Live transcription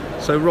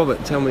So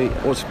Robert, tell me,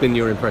 what's been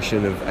your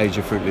impression of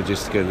Asia Fruit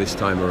Logistica this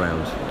time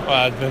around?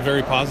 It's been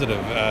very positive.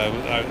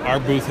 Our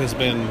booth has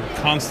been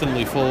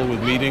constantly full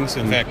with meetings.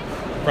 In fact,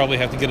 we'll probably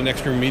have to get an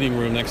extra meeting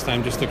room next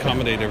time just to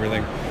accommodate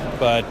everything.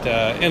 But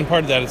and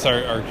part of that is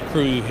our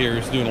crew here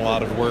is doing a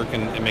lot of work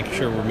and making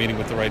sure we're meeting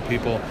with the right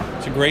people.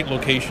 It's a great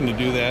location to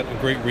do that, a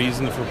great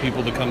reason for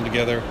people to come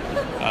together.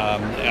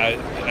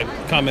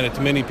 I commented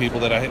to many people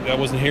that I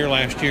wasn't here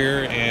last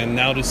year, and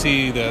now to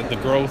see the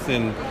growth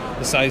in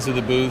the size of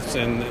the booths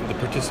and the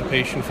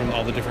participation from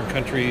all the different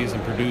countries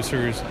and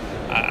producers,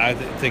 I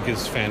think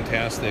is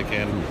fantastic.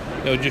 And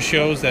it just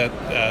shows that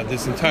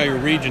this entire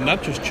region,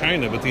 not just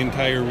China, but the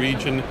entire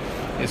region,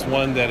 is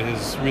one that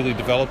has really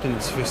developed in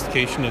the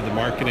sophistication of the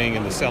marketing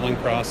and the selling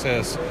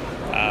process.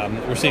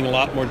 We're seeing a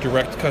lot more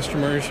direct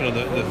customers,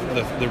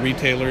 the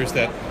retailers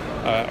that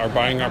are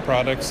buying our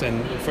products.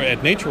 And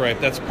at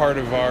Naturipe, that's part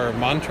of our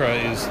mantra,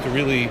 is to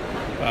really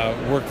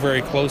work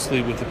very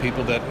closely with the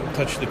people that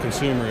touch the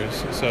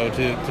consumers. So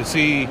to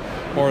see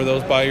more of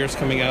those buyers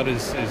coming out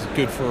is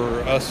good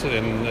for us,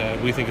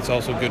 and we think it's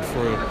also good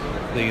for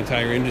the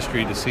entire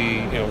industry to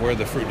see where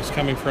the fruit is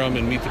coming from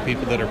and meet the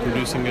people that are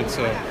producing it.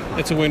 So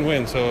it's a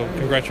win-win. So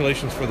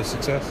congratulations for the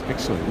success.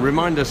 Excellent.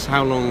 Remind us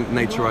how long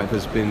Naturipe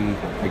has been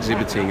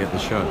exhibiting at the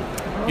show.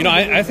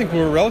 I think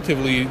we're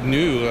relatively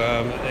new.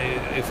 I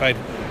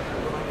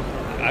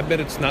bet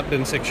it's not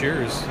been 6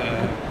 years.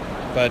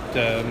 But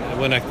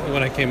when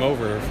I came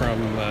over from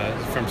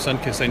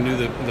Sunkist, I knew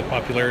the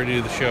popularity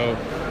of the show.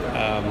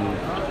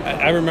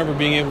 I remember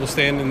being able to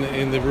stand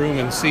in the room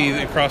and see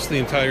across the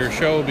entire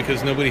show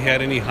because nobody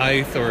had any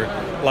height or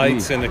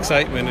lights and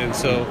excitement. And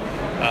so,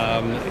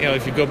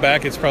 if you go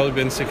back, it's probably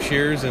been 6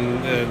 years,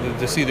 and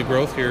to see the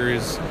growth here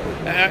is,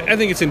 I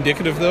think it's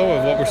indicative, though,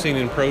 of what we're seeing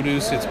in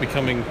produce. It's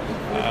becoming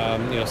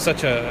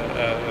such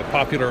a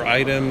popular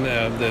item.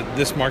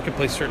 This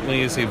marketplace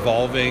certainly is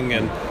evolving,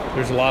 and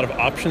there's a lot of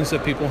options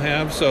that people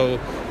have. So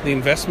the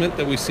investment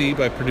that we see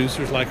by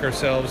producers like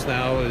ourselves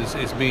now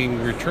is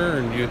being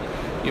returned. You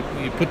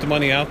put the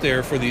money out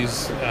there for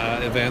these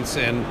events,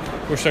 and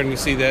we're starting to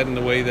see that in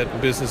the way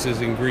that business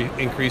is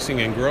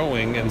increasing and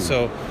growing. And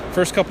so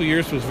first couple of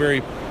years was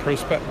very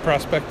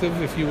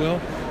prospective, if you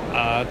will.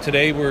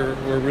 Today we're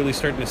really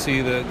starting to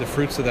see the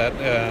fruits of that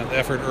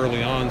effort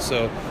early on,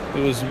 so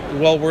it was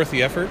well worth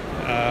the effort.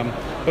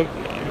 But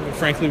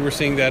frankly, we're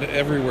seeing that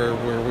everywhere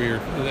where we're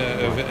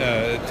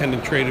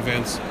attending trade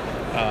events.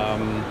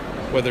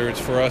 Whether it's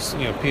for us,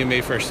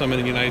 PMA Fresh Summit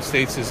in the United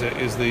States is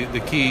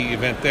the key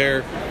event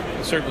there.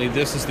 Certainly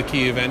this is the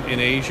key event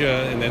in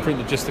Asia, and then for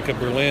Logistica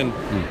Berlin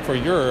for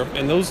Europe.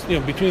 And those,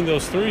 between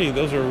those three,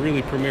 those are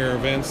really premier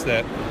events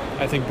that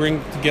I think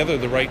bring together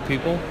the right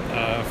people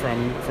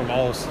from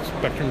all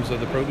spectrums of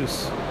the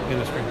produce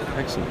industry.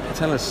 Excellent.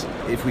 Tell us,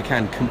 if we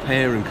can,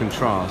 compare and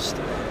contrast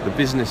the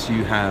business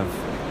you have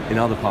in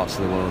other parts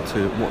of the world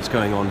to what's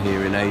going on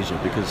here in Asia,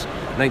 because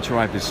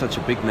Naturipe is such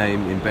a big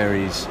name in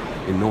berries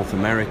in North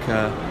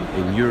America,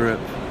 in Europe.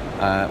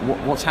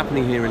 What's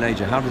happening here in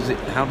Asia? How does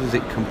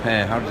it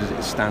compare? How does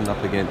it stand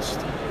up against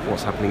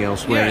what's happening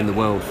elsewhere in the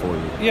world for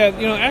you?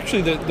 Yeah,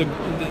 actually,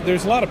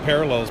 there's a lot of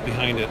parallels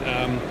behind it.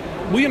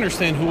 We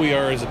understand who we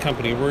are as a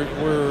company.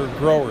 We're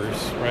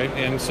growers, right?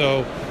 And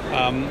so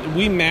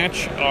we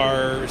match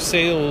our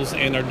sales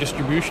and our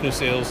distribution of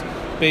sales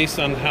based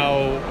on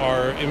how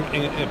our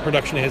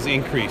production has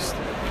increased.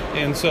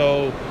 And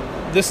so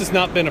this has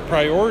not been a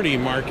priority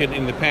market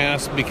in the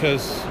past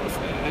because,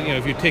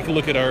 if you take a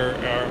look at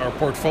our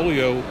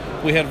portfolio,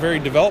 we had very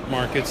developed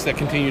markets that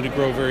continue to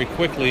grow very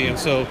quickly, and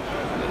so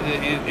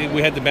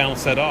we had to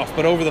balance that off.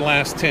 But over the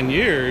last 10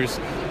 years,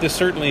 this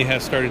certainly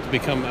has started to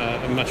become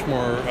a much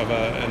more of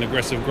an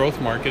aggressive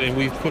growth market, and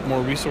we've put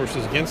more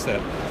resources against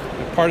that.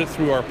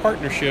 Through our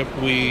partnership,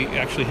 we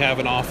actually have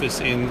an office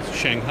in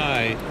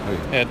Shanghai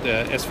at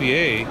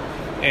SVA,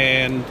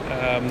 and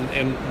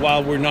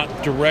while we're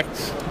not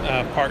direct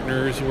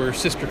partners, we're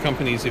sister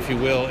companies, if you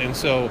will, and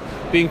so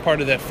being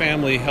part of that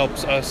family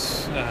helps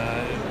us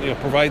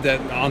provide that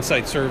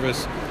on-site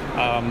service.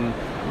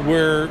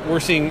 We're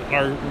seeing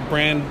our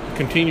brand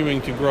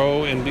continuing to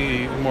grow and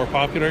be more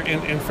popular,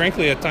 and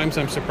frankly, at times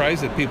I'm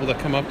surprised at people that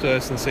come up to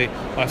us and say,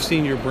 I've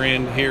seen your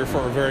brand here for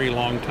a very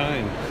long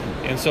time.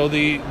 And so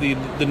the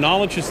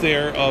knowledge is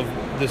there of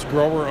this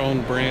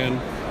grower-owned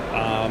brand.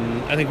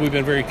 I think we've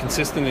been very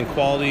consistent in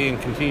quality and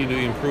continue to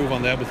improve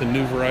on that with the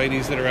new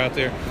varieties that are out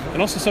there,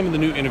 and also some of the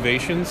new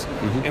innovations.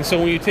 And so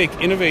when you take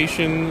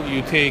innovation,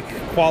 you take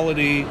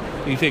quality,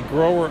 you take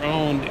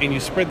grower-owned, and you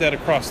spread that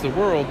across the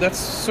world, that's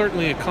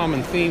certainly a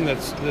common theme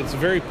that's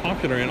very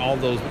popular in all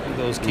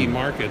those key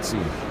markets.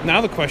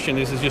 Now the question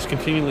is just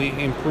continually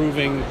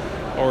improving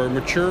or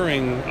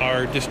maturing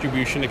our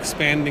distribution,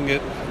 expanding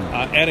it,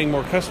 adding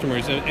more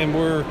customers. And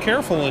we're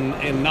careful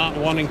in not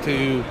wanting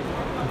to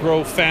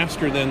grow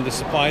faster than the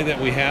supply that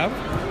we have,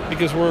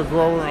 because we're a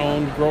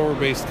grower-owned,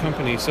 grower-based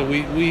company. So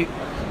we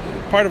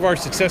part of our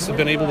success has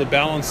been able to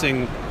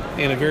balancing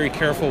in a very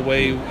careful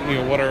way,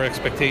 what our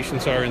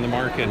expectations are in the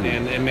market,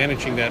 and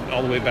managing that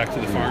all the way back to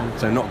the farm.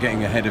 So not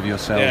getting ahead of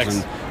yourselves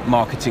and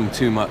marketing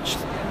too much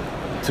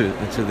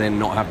to then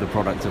not have the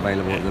product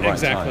available at the right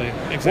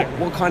time. Exactly.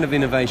 What kind of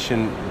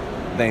innovation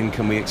then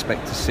can we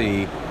expect to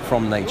see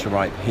from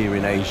Naturipe here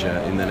in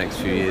Asia in the next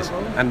few years,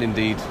 and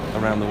indeed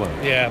around the world?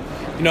 Yeah,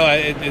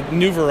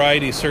 new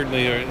varieties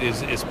certainly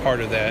is part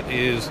of that.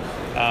 Is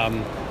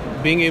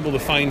being able to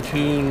fine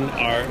tune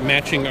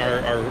matching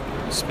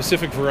our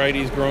specific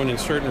varieties grown in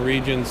certain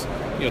regions,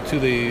 to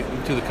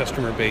the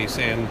customer base,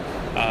 and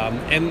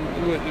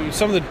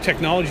some of the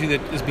technology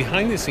that is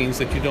behind the scenes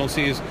that you don't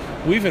see is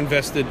we've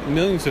invested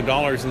millions of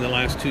dollars in the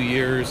last 2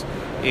 years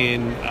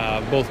in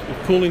both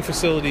cooling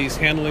facilities,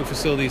 handling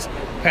facilities,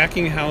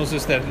 packing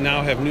houses that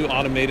now have new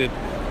automated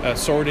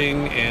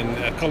sorting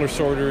and color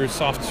sorters,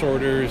 soft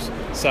sorters,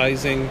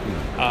 sizing.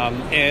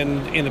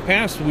 And in the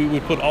past, we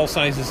would put all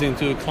sizes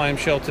into a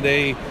clamshell.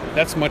 Today,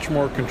 that's much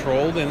more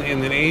controlled. And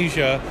in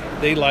Asia,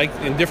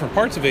 in different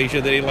parts of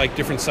Asia, they like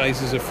different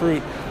sizes of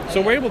fruit.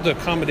 So we're able to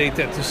accommodate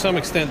that to some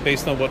extent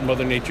based on what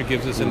Mother Nature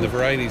gives us in the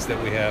varieties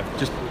that we have.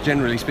 Just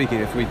generally speaking,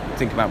 if we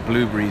think about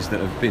blueberries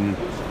that have been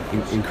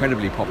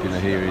incredibly popular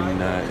here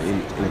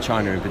in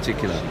China in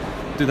particular,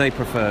 do they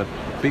prefer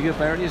bigger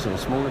berries or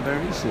smaller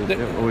berries,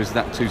 or is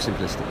that too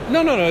simplistic?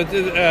 No.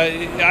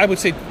 I would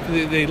say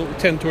they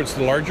tend towards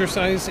the larger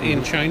size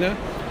in China.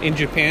 In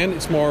Japan,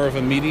 it's more of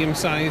a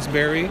medium-sized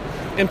berry.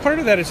 And part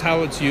of that is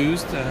how it's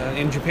used.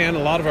 In Japan, a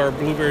lot of our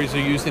blueberries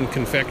are used in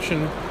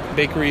confection,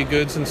 bakery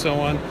goods, and so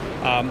on.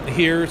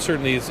 Here,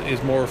 certainly,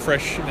 is more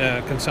fresh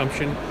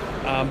consumption.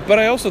 But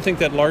I also think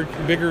that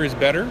bigger is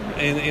better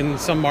in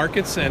some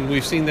markets, and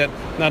we've seen that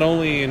not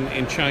only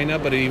in China,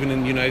 but even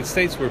in the United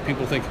States, where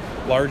people think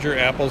larger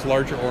apples,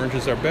 larger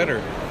oranges are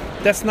better.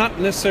 That's not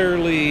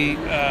necessarily,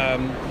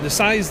 the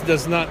size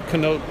does not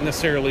connote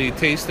necessarily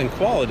taste and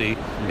quality.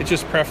 It's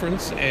just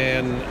preference,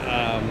 and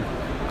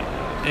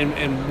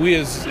we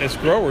as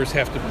growers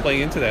have to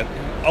play into that.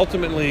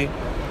 Ultimately,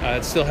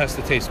 it still has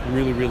to taste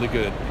really, really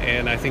good.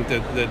 And I think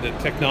that the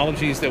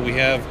technologies that we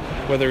have,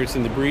 whether it's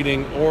in the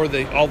breeding or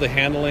all the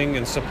handling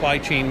and supply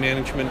chain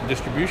management and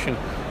distribution,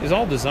 is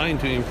all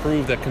designed to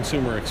improve that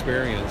consumer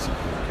experience.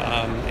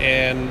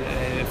 And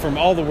from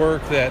all the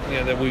work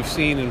that we've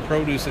seen in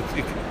produce,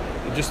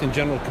 just in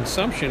general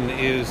consumption,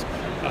 is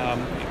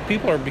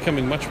people are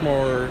becoming much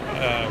more.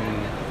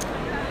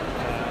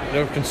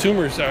 The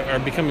consumers are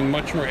becoming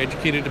much more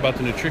educated about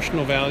the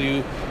nutritional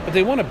value, but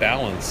they want a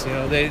balance.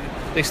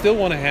 They still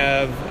want to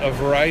have a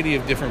variety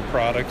of different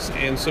products,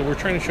 and so we're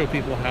trying to show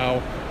people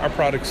how our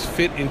products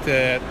fit into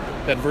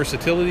that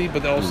versatility,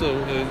 but also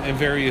in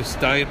various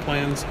diet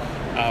plans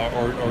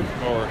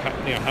or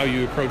how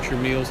you approach your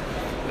meals.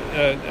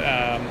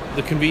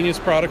 The convenience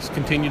products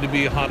continue to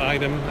be a hot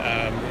item.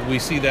 We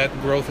see that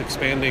growth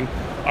expanding.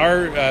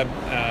 Our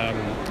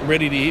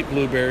ready-to-eat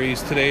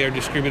blueberries today are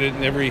distributed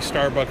in every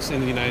Starbucks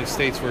in the United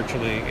States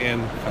virtually.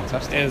 And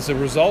fantastic. As a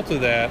result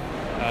of that,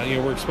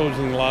 we're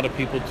exposing a lot of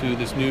people to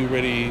this new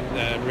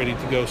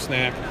ready-to-go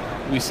snack.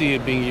 We see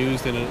it being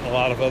used in a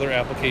lot of other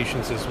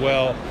applications as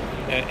well.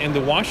 And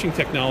the washing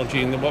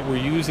technology and what we're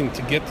using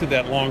to get to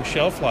that long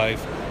shelf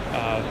life,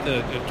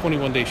 the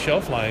 21-day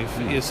shelf life,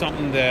 is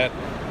something that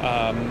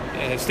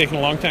it's taken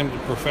a long time to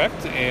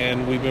perfect,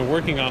 and we've been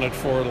working on it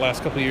for the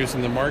last couple of years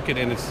in the market,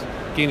 and it's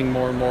gaining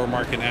more and more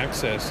market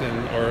access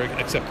or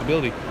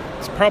acceptability.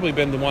 It's probably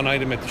been the one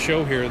item at the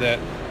show here that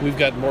we've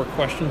got more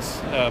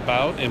questions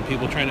about and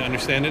people trying to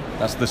understand it.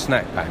 That's the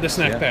snack pack. The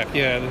snack pack,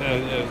 yeah.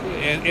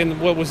 And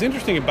what was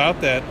interesting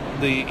about that,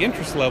 the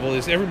interest level,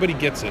 is everybody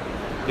gets it.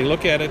 They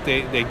look at it,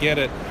 they get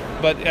it.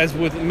 But as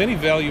with many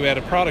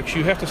value-added products,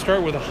 you have to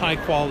start with a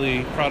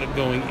high-quality product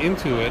going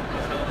into it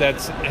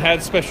that's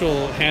had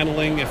special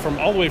handling from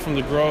all the way from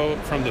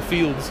the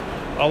fields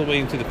all the way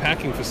into the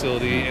packing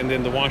facility, and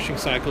then the washing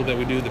cycle that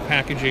we do, the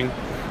packaging.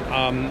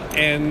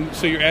 And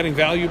so you're adding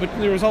value, but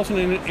there was also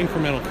an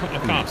incremental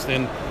cost,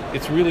 and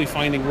it's really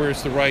finding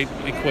where's the right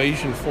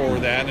equation for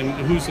that and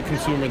who's the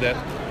consumer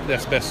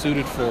that's best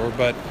suited for.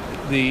 But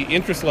the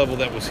interest level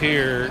that was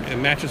here, it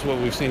matches what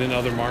we've seen in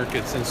other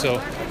markets, and so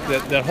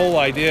that whole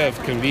idea of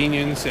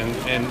convenience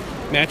and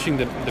matching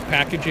the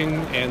packaging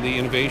and the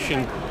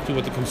innovation to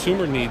what the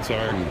consumer needs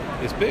are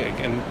is big.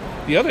 And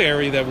the other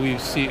area that we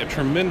see a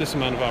tremendous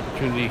amount of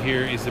opportunity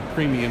here is the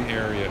premium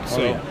area.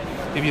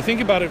 If you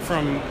think about it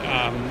from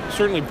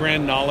certainly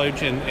brand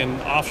knowledge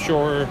and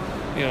offshore,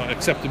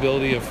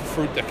 acceptability of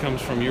fruit that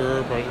comes from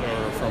Europe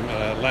or from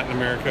Latin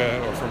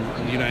America or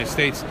from the United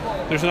States,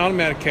 there's an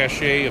automatic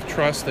cachet of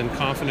trust and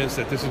confidence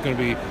that this is going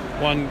to be,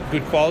 one,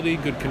 good quality,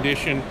 good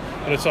condition,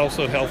 but it's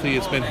also healthy.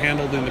 It's been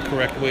handled in the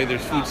correct way.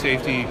 There's food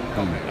safety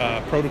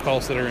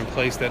protocols that are in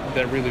place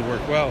that really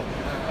work well.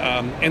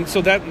 And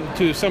so that,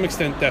 to some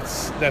extent,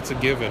 that's a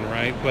given,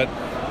 right? But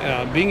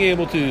being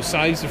able to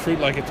size the fruit,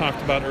 like I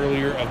talked about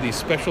earlier, of these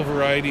special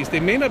varieties, they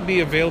may not be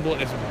available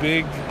as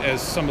big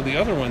as some of the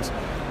other ones,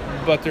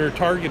 but they're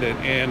targeted,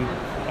 and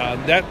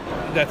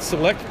that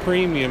select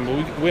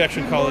premium, we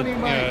actually call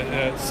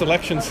it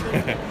selections,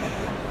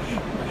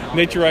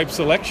 Naturipe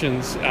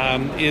selections,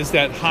 is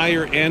that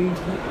higher end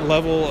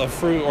level of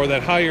fruit, or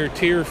that higher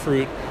tier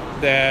fruit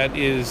that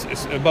is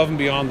above and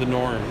beyond the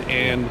norm.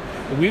 And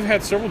we've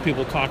had several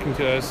people talking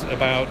to us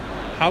about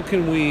how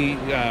can we,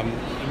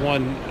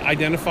 one,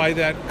 identify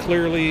that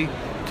clearly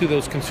to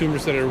those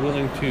consumers that are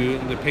willing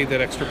to pay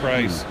that extra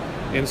price.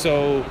 And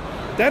so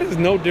that is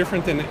no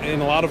different than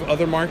in a lot of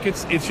other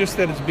markets. It's just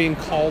that it's being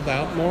called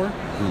out more.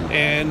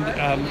 And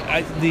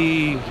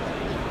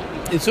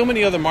in so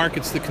many other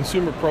markets, the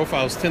consumer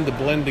profiles tend to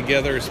blend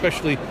together,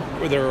 especially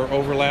where there are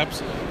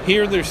overlaps.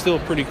 Here, there's still a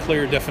pretty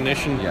clear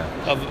definition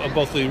of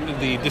both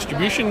the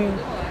distribution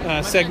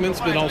segments,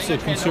 but also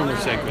consumer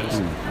segments.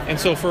 And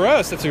so for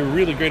us, that's a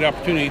really great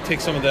opportunity to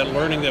take some of that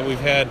learning that we've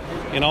had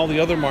in all the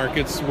other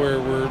markets where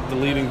we're the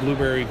leading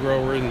blueberry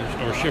grower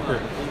or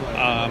shipper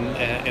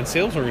and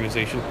sales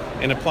organization,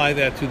 and apply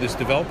that to this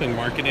developing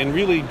market and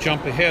really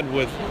jump ahead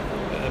with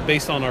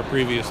based on our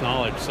previous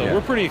knowledge. So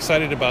we're pretty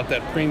excited about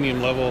that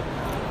premium level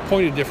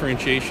point of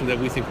differentiation that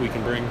we think we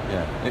can bring.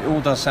 Yeah, it all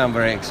does sound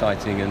very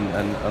exciting,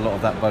 and a lot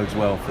of that bodes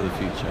well for the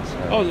future.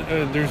 So.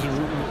 There's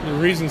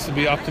reasons to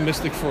be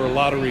optimistic for a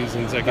lot of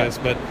reasons, I guess.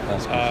 But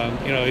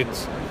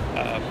it's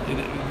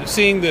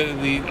seeing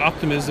the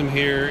optimism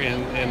here,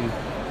 and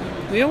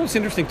what's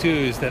interesting too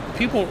is that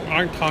people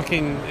aren't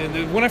talking.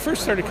 When I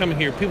first started coming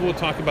here, people would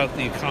talk about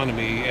the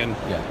economy and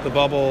the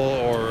bubble,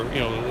 or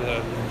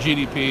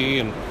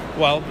GDP, and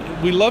while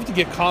we love to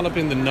get caught up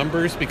in the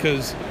numbers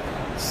because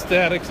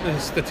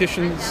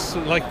statisticians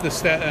like the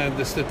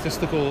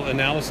statistical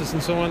analysis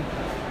and so on,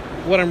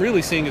 what I'm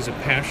really seeing is a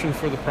passion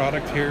for the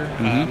product here,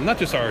 not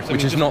just ours.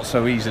 Which is not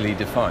so easily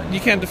defined. You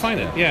can't define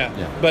it,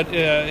 but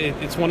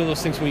it's one of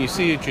those things when you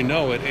see it, you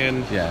know it.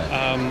 And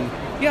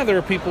there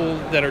are people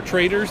that are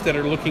traders that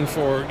are looking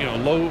for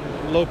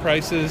low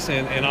prices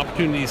and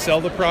opportunity to sell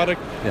the product.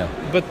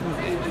 But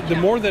the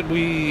more that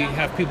we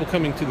have people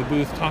coming to the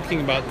booth talking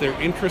about their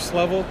interest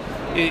level,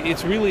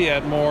 it's really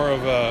at more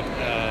of a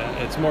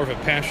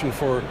passion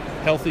for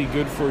healthy,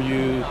 good for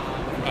you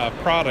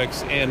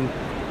products, and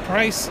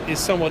price is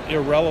somewhat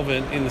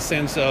irrelevant in the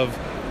sense of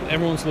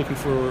everyone's looking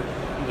for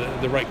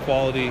the right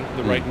quality,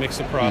 the right mix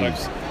of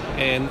products,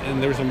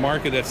 and there's a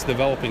market that's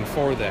developing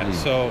for that.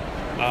 So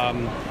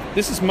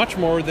this is much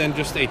more than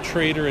just a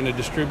trader and a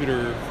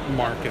distributor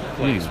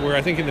marketplace, where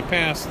I think in the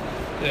past,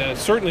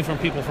 certainly from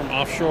people from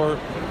offshore,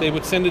 they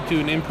would send it to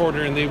an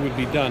importer and they would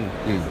be done.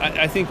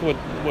 I think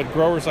what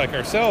growers like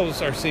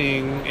ourselves are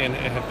seeing and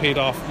have paid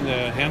off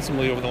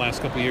handsomely over the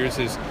last couple of years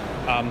is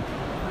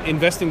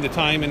investing the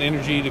time and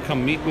energy to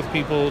come meet with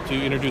people, to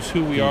introduce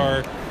who we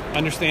are,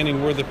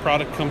 understanding where the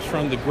product comes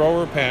from, the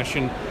grower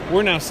passion.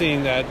 We're now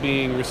seeing that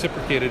being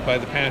reciprocated by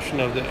the passion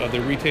of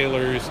the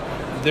retailers.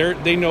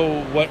 They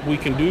know what we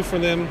can do for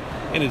them,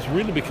 and it's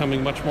really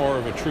becoming much more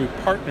of a true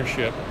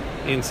partnership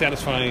in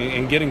satisfying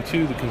and getting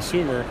to the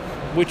consumer,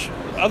 which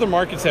other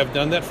markets have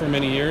done that for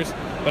many years,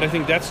 but I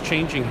think that's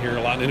changing here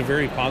a lot in a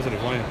very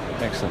positive way.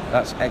 Excellent.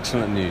 That's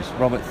excellent news.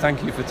 Robert,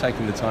 thank you for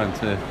taking the time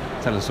to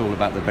tell us all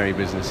about the berry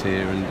business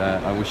here, and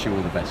I wish you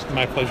all the best.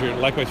 My pleasure.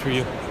 Likewise for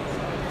you.